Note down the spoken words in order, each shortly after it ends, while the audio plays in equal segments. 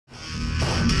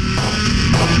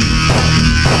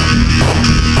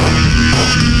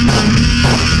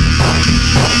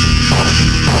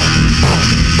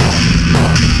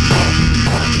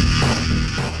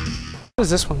does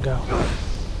this one go?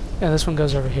 Yeah, this one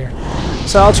goes over here.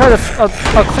 So I'll try to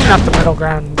I'll clean up the middle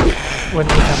ground when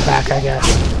we come back, I guess,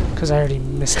 because I already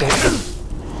missed it.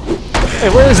 Hey,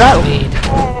 where does that lead?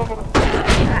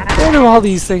 Where do all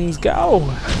these things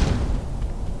go?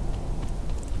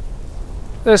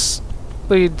 This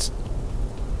leads.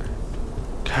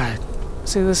 God,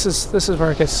 see, this is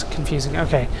where it gets confusing.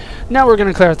 Okay, now we're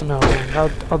gonna clear out the middle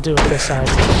ground. I'll do it this side.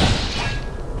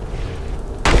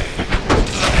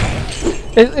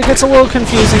 It gets a little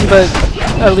confusing, but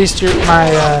at least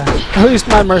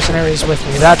my mercenary's with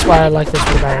me. That's why I like this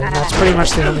one better, and that's pretty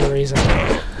much the only reason.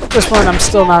 This one I'm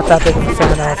still not that big of a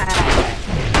fan of.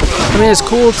 I mean, it's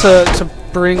cool to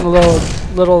bring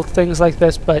little things like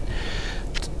this, but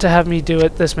to have me do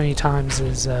it this many times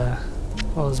is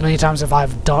well, as many times as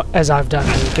I've done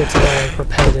it gets a little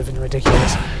repetitive and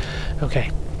ridiculous.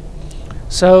 Okay,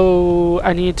 so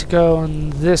I need to go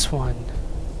on this one.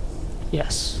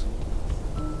 Yes.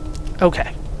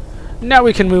 Okay, now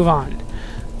we can move on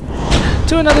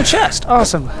to another chest.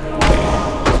 Awesome.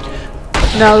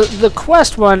 Now, the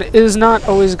quest one is not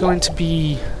always going to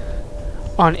be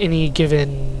on any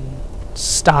given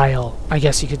style, I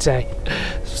guess you could say.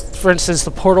 For instance, the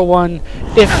portal one,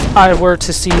 if I were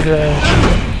to see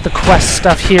the quest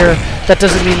stuff here, that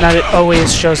doesn't mean that it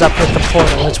always shows up with the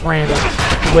portal. It's random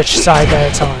which side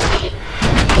that it's on.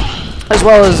 As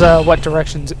well as what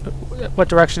direction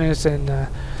it's in.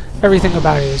 Everything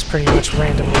about it is pretty much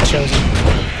randomly chosen.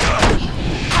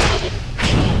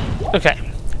 Okay.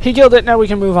 He killed it, now we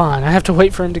can move on. I have to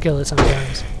wait for him to kill it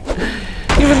sometimes.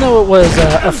 Even though it was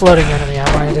a floating enemy,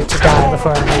 I wanted it to die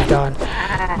before I moved on.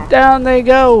 Down they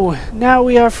go! Now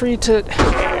we are free to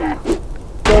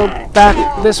go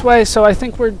back this way, so I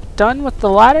think we're done with the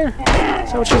ladder?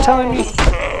 Is that what you're telling me?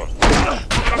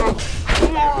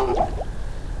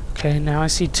 Okay, now I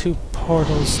see two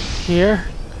portals here.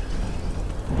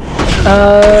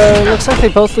 Looks like they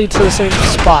both lead to the same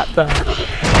spot, though.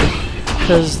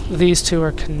 Because these two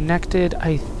are connected,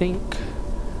 I think.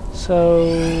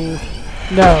 So...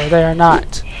 no, they are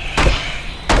not.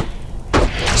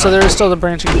 So there is still the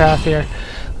branching path here.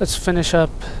 Let's finish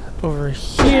up over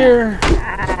here.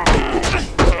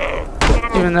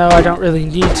 Even though I don't really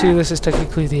need to, this is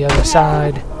technically the other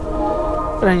side.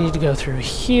 But I need to go through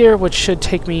here, which should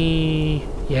take me...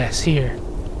 yes, here.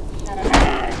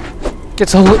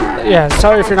 Gets a yeah,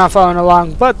 sorry if you're not following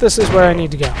along, but this is where I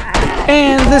need to go.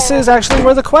 And this is actually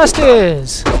where the quest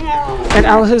is! And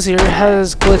Al-Hazir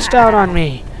has glitched out on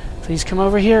me. Please come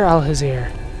over here,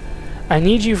 Al-Hazir. I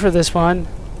need you for this one.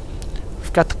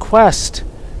 We've got the quest.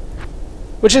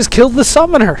 Which has killed the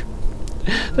summoner.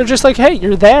 They're just like, hey,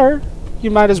 you're there. You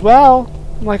might as well.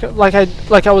 Like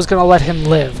I was gonna let him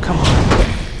live. Come on.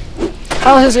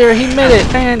 Al-Hazir, he made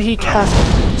it, and he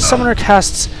summoner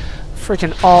casts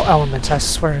freaking all elements. I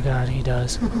swear to God, he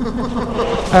does.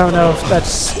 I don't know if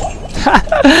that's...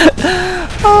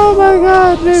 oh my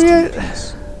God, maybe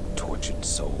tortured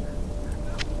soul.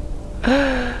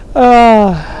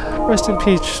 Rest in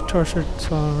peace, tortured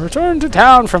soul. Return to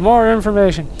town for more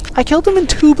information. I killed him in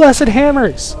 2 blessed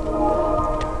hammers.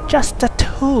 Just the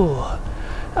 2.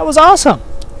 That was awesome.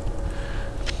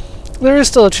 There is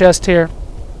still a chest here.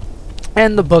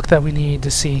 And the book that we need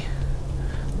to see.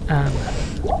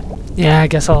 Yeah, I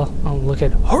guess I'll look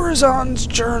at Horizon's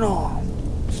journal.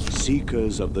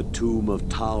 Seekers of the tomb of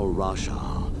Tal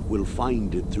Rasha will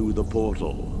find it through the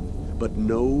portal. But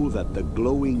know that the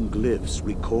glowing glyphs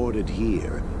recorded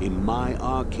here in my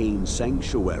Arcane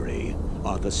Sanctuary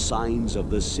are the signs of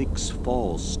the 6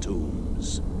 false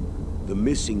tombs. The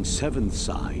missing 7th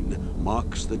sign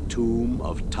marks the tomb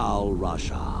of Tal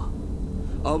Rasha.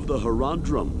 Of the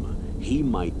Horadrim, he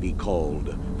might be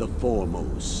called the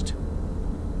Foremost.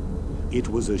 It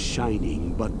was a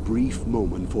shining but brief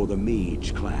moment for the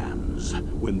Mage clans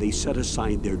when they set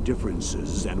aside their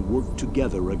differences and worked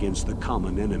together against the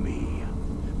common enemy.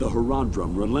 The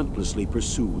Horadrim relentlessly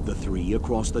pursued the 3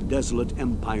 across the desolate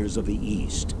empires of the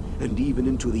East and even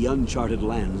into the uncharted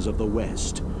lands of the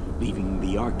West, leaving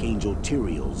the Archangel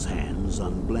Tyrael's hands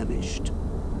unblemished.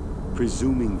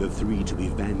 Presuming the 3 to be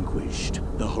vanquished,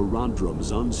 the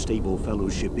Horadrim's unstable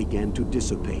fellowship began to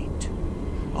dissipate.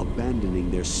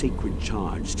 Abandoning their sacred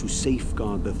charge to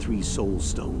safeguard the 3 soul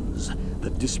stones, the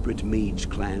disparate mage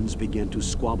clans began to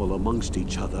squabble amongst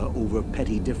each other over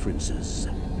petty differences.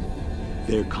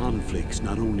 Their conflicts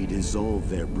not only dissolved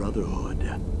their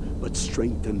brotherhood, but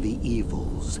strengthened the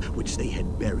evils which they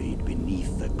had buried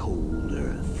beneath the cold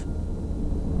earth.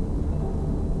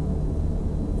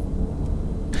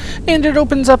 And it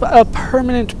opens up a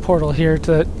permanent portal here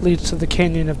that leads to the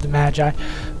Canyon of the Magi.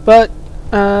 But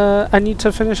I need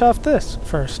to finish off this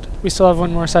first. We still have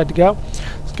one more side to go.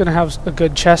 It's gonna have a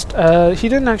good chest. He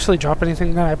didn't actually drop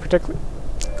anything that I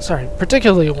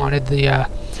particularly wanted. The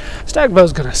stag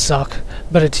bow's gonna suck,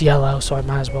 but it's yellow, so I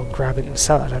might as well grab it and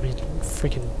sell it. I mean,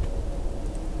 freaking,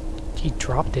 he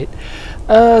dropped it.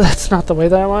 That's not the way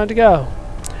that I wanted to go.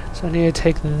 So I need to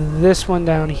take this one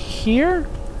down here.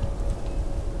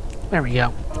 There we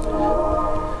go.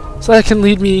 So that can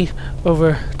lead me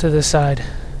over to this side.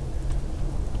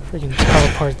 Freaking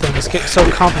teleport things get so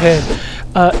complicated.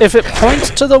 If it points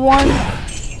to the one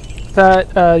that,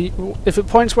 if it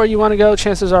points where you want to go,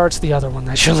 chances are it's the other one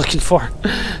that you're looking for.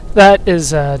 That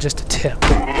is just a tip.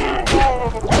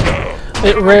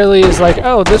 It rarely is like,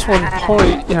 oh, this one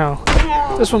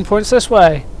this one points this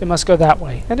way. It must go that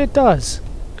way, and it does.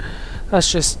 That's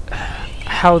just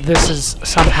how this is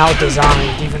somehow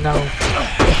designed, even though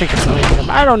I think it's random.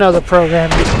 I don't know the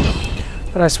programming,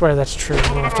 but I swear that's true.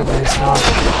 We'll have to nice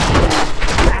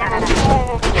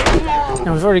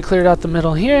and we've already cleared out the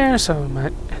middle here, so we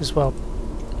might as well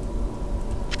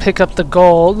pick up the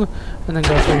gold and then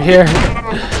go through here,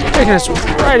 taking us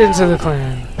right into the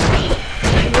clan.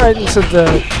 Right into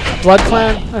the Blood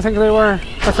Clan, I think they were.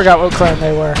 I forgot what clan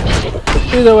they were.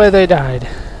 Either way, they died.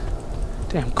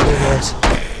 Damn cool words.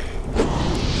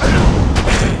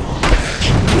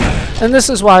 And this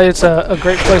is why it's a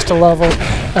great place to level.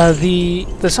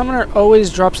 The summoner always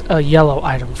drops a yellow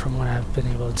item from what I've been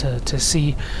able to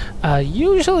see.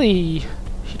 Usually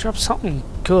he drops something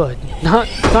good, not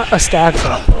a stag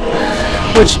bow.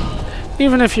 Which,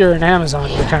 even if you're an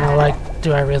Amazon, you're kind of like,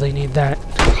 do I really need that?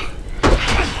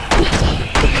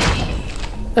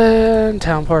 And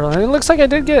town portal. And it looks like I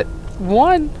did get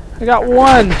one. I got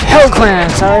one. Hell clan,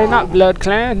 sorry, not blood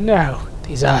clan. No,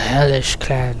 these are hellish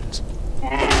clans.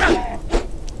 Am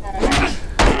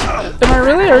I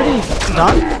really already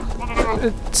done?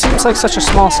 It seems like such a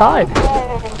small side.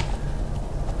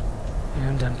 Yeah,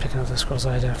 I'm done picking up the scrolls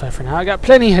I identified for now. I got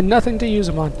plenty and nothing to use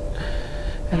them on.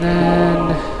 And then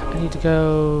I need to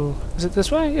go... Is it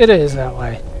this way? It is that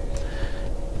way.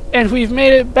 And we've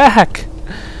made it back!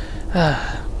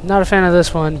 Not a fan of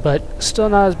this one, but still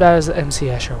not as bad as the MC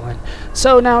Escher one.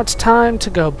 So now it's time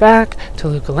to go back to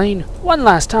Luca Lane one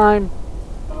last time.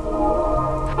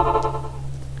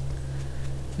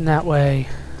 And that way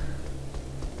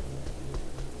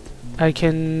I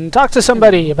can talk to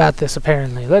somebody about this,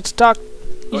 apparently. Let's talk.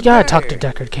 You gotta talk to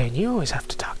Deckard Cain. You always have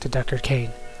to talk to Deckard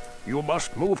Cain. You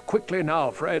must move quickly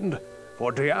now, friend,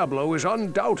 for Diablo is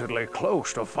undoubtedly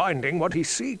close to finding what he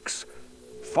seeks.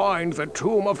 Find the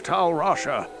tomb of Tal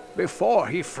Rasha before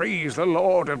he frees the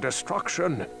Lord of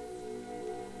Destruction.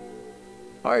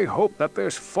 I hope that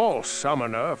this false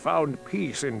summoner found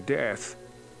peace in death.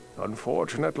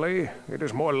 Unfortunately, it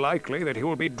is more likely that he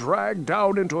will be dragged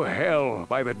down into hell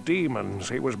by the demons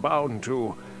he was bound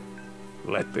to.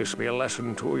 Let this be a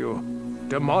lesson to you.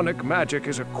 Demonic magic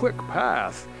is a quick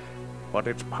path, but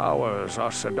its powers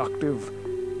are seductive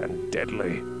and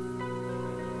deadly.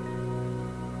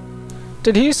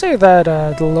 Did he say that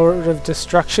the Lord of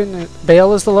Destruction,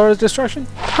 Baal is the Lord of Destruction?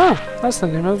 Huh, that's the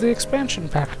name of the expansion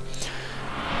pack.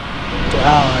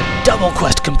 Double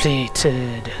quest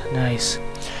completed. Nice.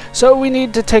 So we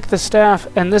need to take the staff,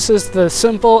 and this is the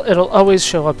simple. It'll always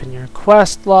show up in your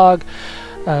quest log,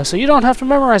 so you don't have to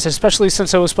memorize it, especially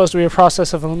since it was supposed to be a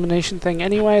process of elimination thing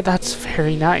anyway. That's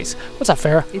very nice. What's up,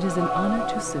 Farah? It is an honor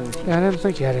to serve you. Yeah, I didn't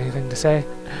think you had anything to say.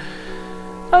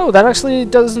 Oh, that actually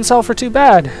doesn't sell for too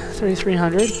bad.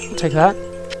 3,300. I'll take that.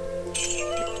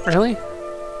 Really?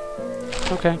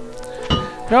 Okay.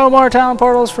 No more town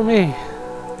portals for me.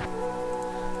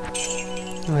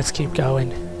 Let's keep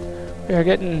going. We are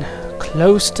getting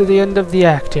close to the end of the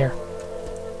act here.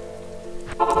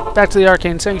 Back to the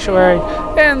Arcane Sanctuary,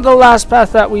 and the last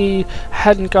path that we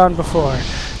hadn't gone before.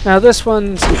 Now this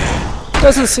one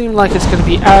doesn't seem like it's going to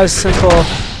be as simple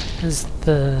as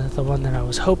the one that I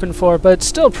was hoping for, but it's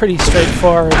still pretty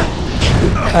straightforward.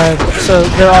 So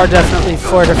there are definitely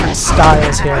 4 different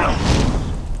styles here.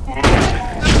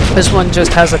 This one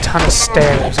just has a ton of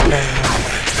stairs, apparently.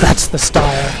 That's the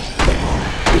style.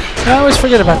 I always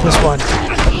forget about this one.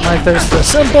 Like, there's the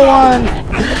simple one,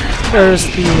 there's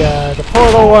the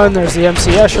portal one, there's the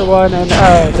MC Escher one,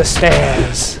 and the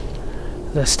stairs.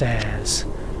 The stairs.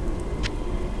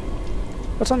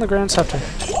 What's on the Grand Scepter?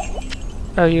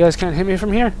 Oh, you guys can't hit me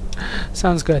from here?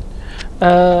 Sounds good.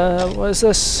 What is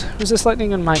this? Resist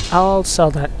lightning and might. I'll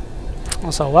sell that.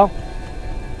 I'll sell well.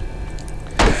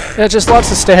 Yeah, just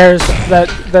lots of stairs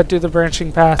that do the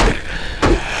branching path.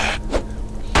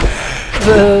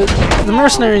 The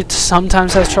mercenary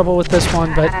sometimes has trouble with this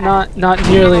one, but not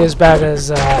nearly as bad as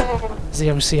the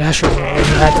MC Escher, where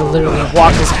he had to literally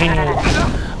walk his hand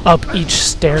up each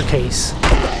staircase.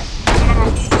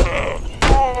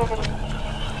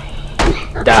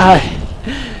 Die!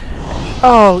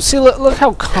 Oh, see, look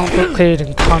how complicated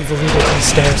and convoluted these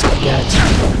stairs can get.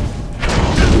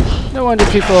 No wonder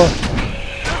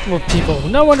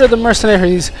no wonder the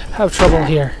mercenaries have trouble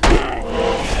here.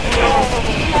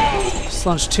 Just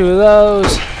launch 2 of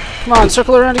those. Come on,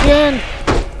 circle around again.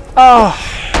 Oh,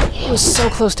 it was so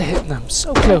close to hitting them.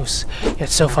 So close, yet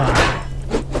so far.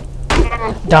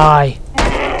 Die.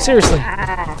 Seriously.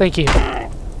 Thank you.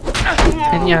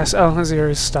 And yes, Elhazier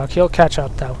is stuck. He'll catch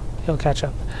up, though. He'll catch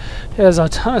up. There's a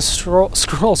ton of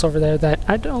scrolls over there that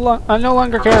I no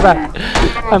longer care about.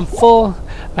 I'm full.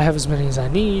 I have as many as I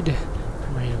need.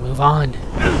 I'm ready to move on.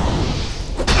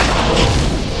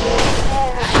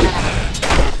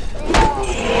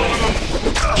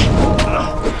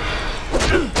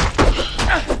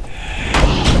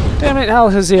 Damn it,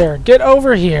 Alhazier. Get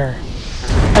over here.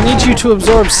 I need you to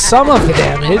absorb some of the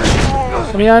damage.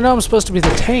 I mean, I know I'm supposed to be the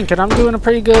tank, and I'm doing a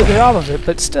pretty good job of it,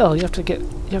 but still, you have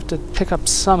to pick up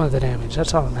some of the damage.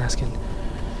 That's all I'm asking.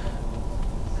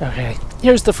 Okay,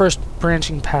 here's the first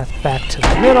branching path back to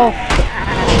the middle.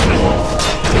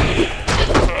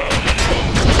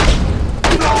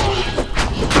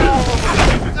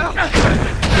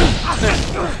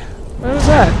 What was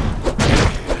that?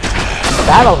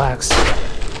 Battle axe.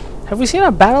 Have we seen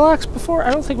a battle axe before?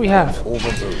 I don't think we have.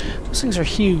 Those things are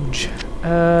huge.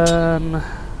 No,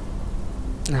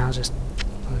 just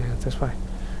looking at it this way.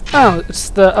 Oh, it's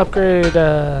the upgrade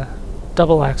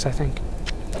double axe, I think.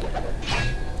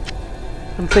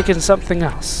 I'm thinking something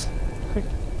else.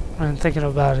 What I'm thinking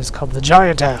about is called the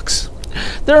giant axe.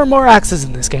 There are more axes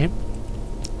in this game.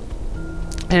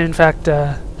 And in fact,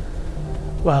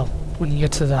 well, when you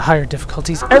get to the higher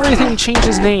difficulties, everything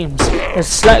changes names. It's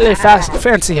slightly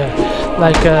fancier.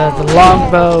 Like the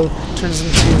longbow turns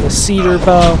into the cedar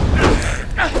bow.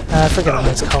 I forget what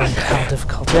it's called in Hell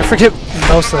difficulty. I forget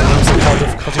most of the names in Hell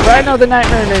difficulty, but I know the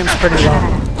nightmare name's pretty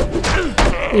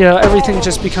well. You know, everything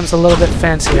just becomes a little bit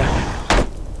fancier.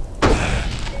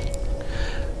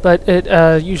 But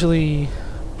it usually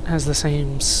has the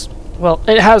same... well,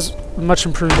 it has much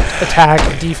improved attack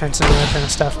and defense and all that kind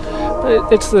of stuff.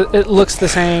 But it looks the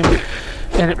same,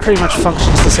 and it pretty much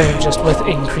functions the same, just with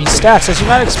increased stats, as you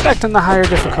might expect in the higher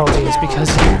difficulties, because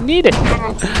you need it.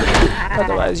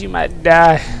 Otherwise, you might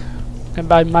die. And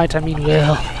by might, I mean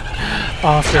will.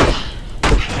 Often.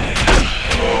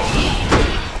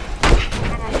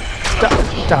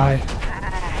 Die.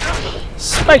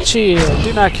 Spike shield,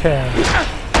 do not care.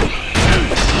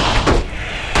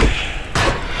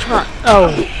 Come on.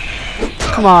 Oh.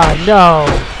 Come on, no.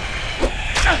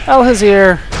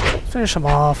 Alhazier, finish him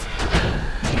off.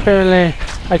 Apparently,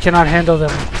 I cannot handle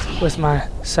them with my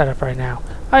setup right now.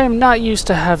 I am not used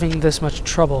to having this much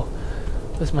trouble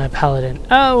with my paladin.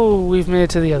 Oh, we've made it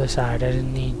to the other side. I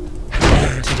didn't need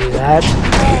him to do that.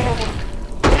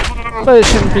 But it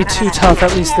shouldn't be too tough,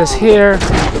 at least this here.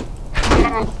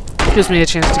 Gives me a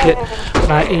chance to get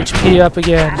my HP up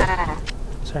again.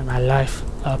 Sorry, my life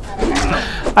up.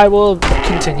 I will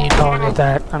continue calling it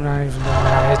that. I'm not even doing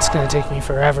that. It's going to take me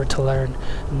forever to learn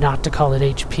not to call it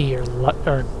HP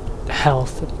or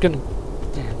health.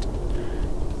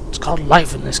 It's called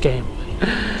life in this game.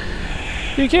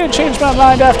 You can't change my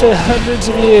mind after hundreds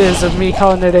of years of me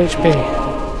calling it HP.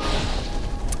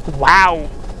 Wow!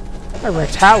 I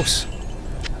wrecked house.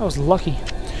 I was lucky.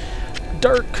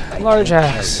 Dirk, large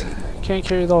axe. Can't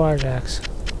carry the large axe.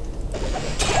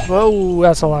 Whoa,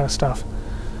 that's a lot of stuff.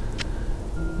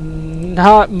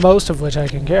 Not most of which I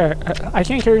can carry. I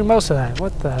can't carry most of that.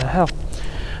 What the hell?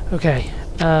 Okay.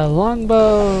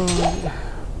 Longbow.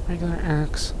 Regular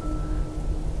axe.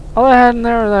 All I had in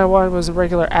there that I wanted was a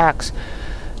regular axe.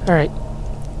 Alright.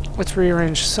 Let's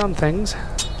rearrange some things.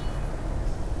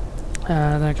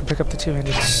 Then I can pick up the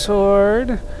two-handed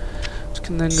sword. Which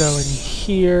can then go in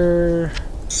here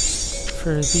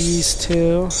for these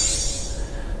two.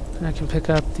 And I can pick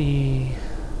up the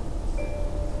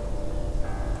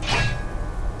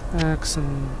axe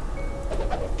and...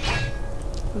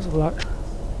 There's a lot.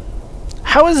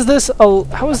 How is this a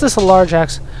large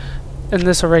axe and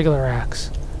this a regular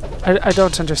axe? I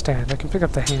don't understand. I can pick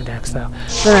up the hand axe though.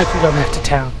 Then I can go back to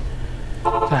town.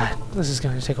 God, this is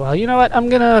going to take a while. You know what? I'm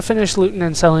going to finish looting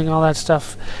and selling all that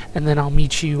stuff, and then I'll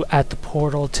meet you at the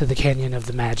portal to the Canyon of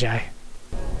the Magi.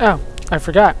 Oh, I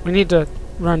forgot. We need to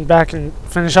run back and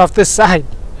finish off this side.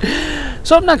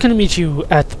 So I'm not going to meet you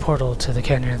at the portal to the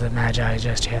Canyon of the Magi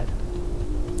just yet.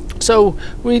 So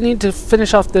we need to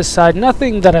finish off this side.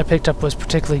 Nothing that I picked up was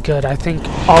particularly good. I think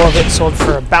all of it sold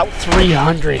for about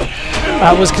 300.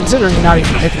 I was considering not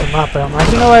even picking them up, but I'm like,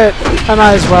 you know what? I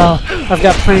might as well. I've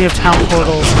got plenty of town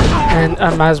portals, and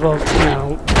I might as well, you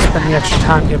know, spend the extra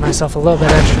time, get myself a little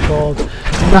bit extra gold.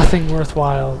 Nothing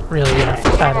worthwhile, really,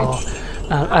 at all.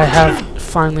 I have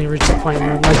finally reached the point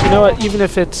where I'm like, you know what? Even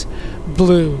if it's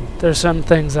blue, there's some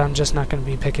things I'm just not going to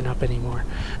be picking up anymore.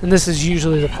 And this is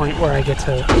usually the point where I get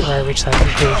to, where I reach that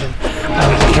conclusion.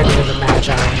 The Canyon of the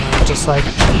Magi, and I'm just like,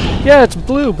 yeah, it's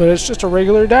blue, but it's just a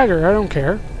regular dagger. I don't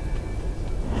care.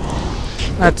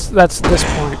 That's this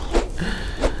point.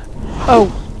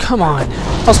 Oh, come on.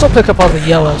 I'll still pick up all the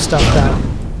yellow stuff, though.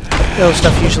 Yellow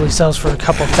stuff usually sells for a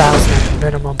couple thousand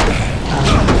minimum.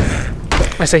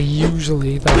 I say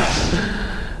usually, though.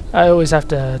 I always have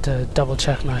to double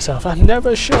check myself. I'm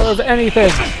never sure of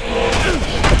anything.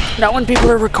 Not when people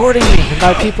are recording me. And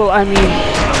by people, I mean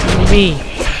me.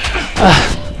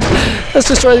 Let's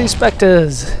destroy these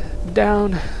spectres.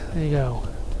 Down. There you go.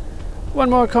 One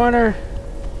more corner.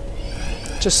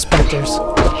 Just spectres.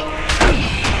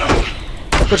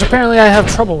 Which apparently I have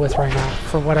trouble with right now,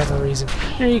 for whatever reason.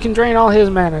 Here you can drain all his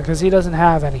mana, because he doesn't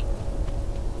have any.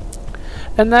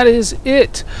 And that is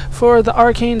it for the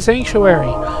Arcane Sanctuary.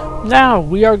 Now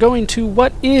we are going to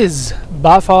what is,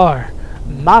 by far,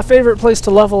 my favorite place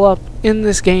to level up in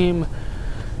this game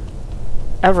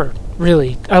ever,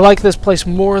 really. I like this place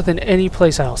more than any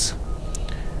place else.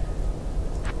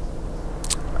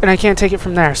 And I can't take it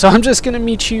from there, so I'm just going to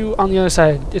meet you on the other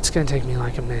side. It's going to take me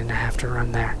like a minute and a half to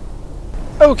run there.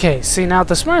 Okay, see, now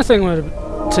the smart thing would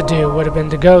have been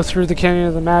to go through the Canyon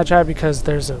of the Magi, because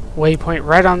there's a waypoint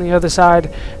right on the other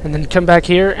side, and then come back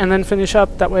here and then finish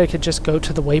up. That way I could just go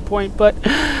to the waypoint, but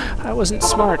I wasn't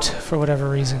smart for whatever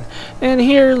reason. And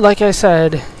here, like I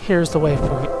said, here's the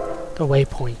waypoint. The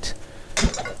waypoint.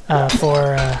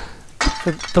 For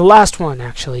the last one,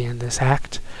 actually, in this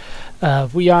act.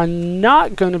 We are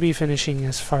not going to be finishing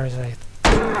as far as I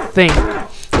think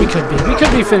we could be. We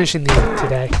could be finishing the act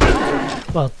today.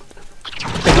 Well,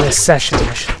 in this session,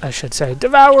 I should say.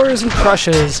 Devours and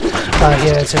crushes.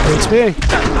 Yeah, it's a great speaking.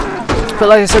 But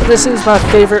like I said, this is my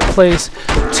favorite place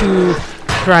to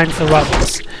grind for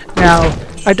levels. Now,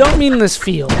 I don't mean this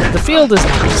field. The field is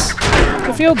nice.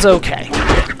 The field's okay.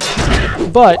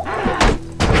 But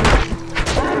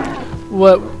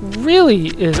what really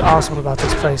is awesome about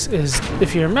this place is,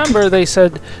 if you remember, they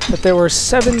said that there were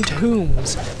 7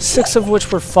 tombs, 6 of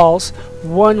which were false,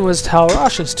 1 was Tal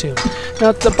Rasha's tomb. Now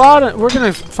at the bottom, we're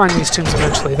going to find these tombs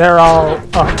eventually. They're all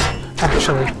up,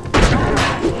 actually.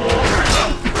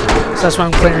 So that's why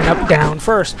I'm clearing up down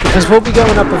first, because we'll be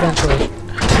going up eventually.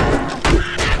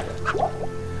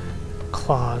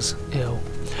 Claws, ew.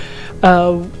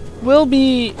 We'll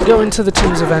be going to the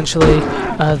tombs eventually.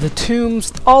 The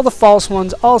tombs, all the false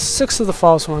ones, all 6 of the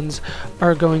false ones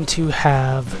are going to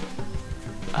have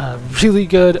really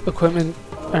good equipment,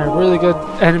 really good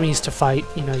enemies to fight.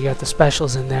 You know, you got the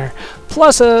specials in there,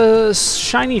 plus a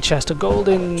shiny chest, a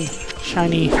golden,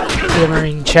 shiny,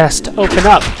 glimmering chest open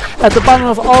up at the bottom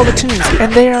of all the tombs,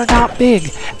 and they are not big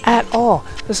at all.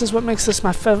 This is what makes this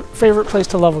my favorite place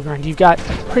to level grind. You've got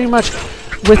pretty much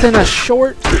within a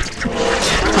short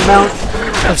amount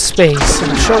of space in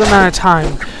a short amount of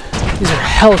time. These are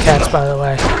Hellcats, by the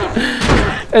way,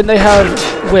 and they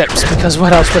have whips, because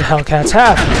what else would Hellcats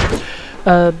have?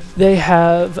 They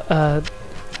have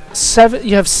 7.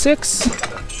 You have 6.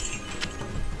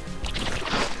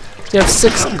 You have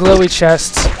 6 glowy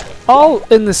chests, all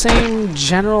in the same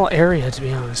general area, to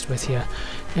be honest with you.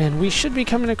 And we should be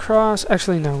coming across.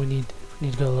 Actually, no, we need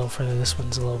to go a little further. This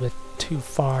one's a little bit too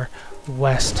far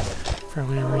west for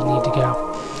where we need to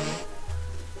go.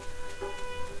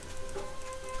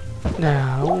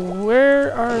 Now,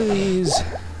 where are these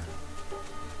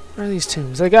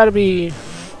tombs? They gotta be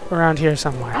around here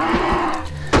somewhere.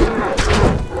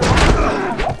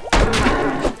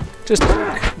 Just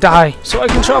die, so I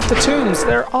can show off the tombs.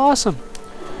 They're awesome.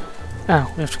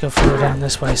 Oh, we have to go further down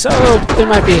this way, so there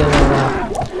might be a little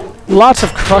while. Lots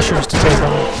of crushers to take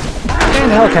on.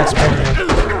 And Hellcats, apparently.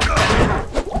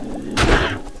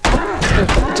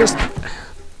 Just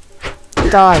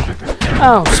die.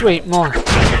 Oh, sweet, more.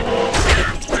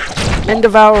 And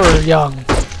devour young.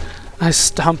 I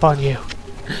stomp on you.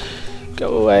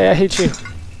 Go away, I hate you.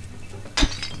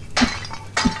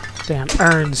 Damn,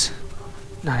 urns.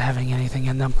 Not having anything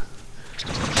in them.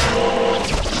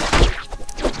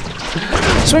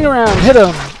 Swing around, hit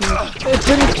him.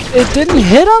 It didn't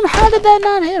hit him? How did that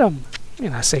not hit him? I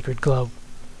mean, a sacred globe.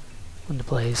 When to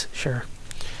blaze, sure.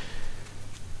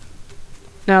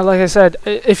 Now, like I said,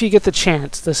 if you get the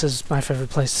chance, this is my favorite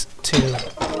place to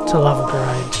to level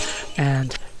grind.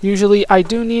 And usually I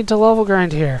do need to level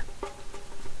grind here.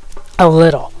 A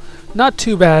little. Not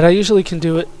too bad. I usually can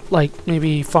do it like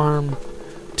maybe farm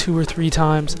 2 or 3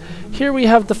 times. Here we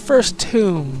have the first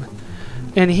tomb.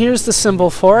 And here's the symbol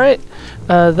for it.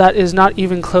 That is not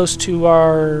even close to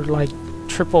our like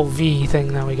triple V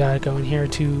thing that we got going here.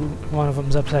 One of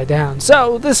them's upside down.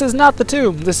 So this is not the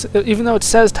tomb. This, even though it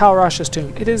says Tal Rasha's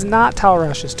tomb, it is not Tal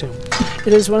Rasha's tomb.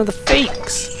 It is one of the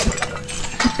fakes.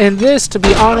 And this, to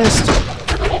be honest,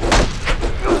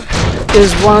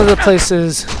 is one of the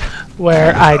places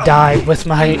where I died with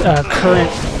my current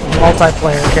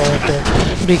multiplayer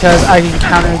character, because I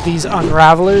encountered these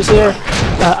unravelers here.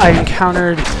 I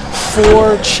encountered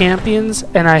 4 champions,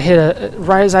 and I hit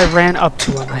right as I ran up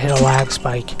to them, I hit a lag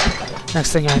spike.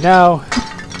 Next thing I know,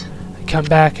 I come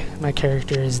back, my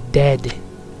character is dead.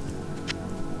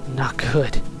 Not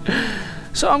good.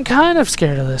 So I'm kind of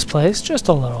scared of this place, just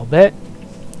a little bit.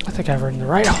 I think I've earned the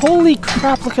right. Holy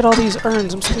crap, look at all these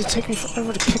urns. I'm supposed to take me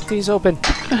forever to kick these open.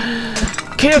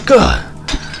 Kick!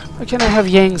 Why can't I have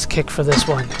Yang's kick for this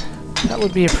one? That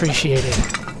would be appreciated.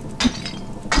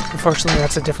 Unfortunately,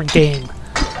 that's a different game.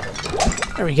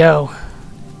 There we go.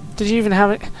 Did you even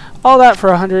have it? All that for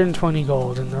 120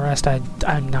 gold, and the rest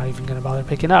I'm not even going to bother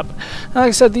picking up. Now, like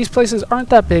I said, these places aren't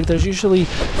that big. There's usually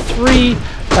 3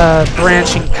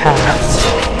 branching paths.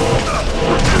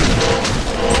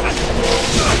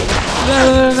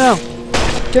 No.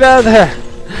 Get out of there.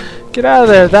 Get out of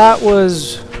there. That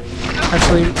was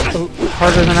actually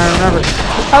harder than I remembered.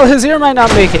 Alhazir might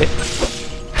not make it.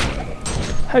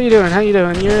 How you doing? How you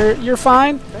doing? You're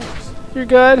fine? Thanks. You're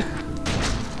good?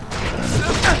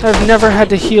 I've never had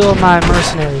to heal my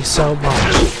mercenaries so much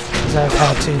as I've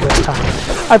had to this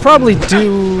time. I probably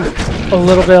do a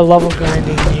little bit of level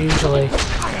grinding usually,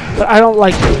 but I don't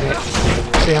like doing it,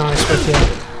 to be honest with you.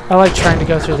 I like trying to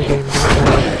go through the game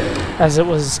as it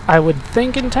was, I would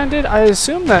think, intended. I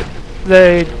assume that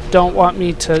they don't want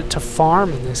me to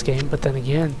farm in this game, but then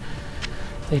again,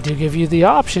 they do give you the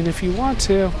option if you want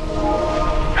to.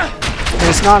 And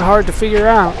it's not hard to figure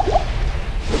out.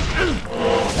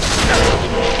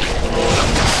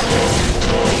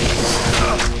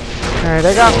 Alright,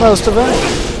 I got most of it.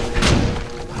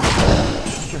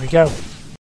 There we go.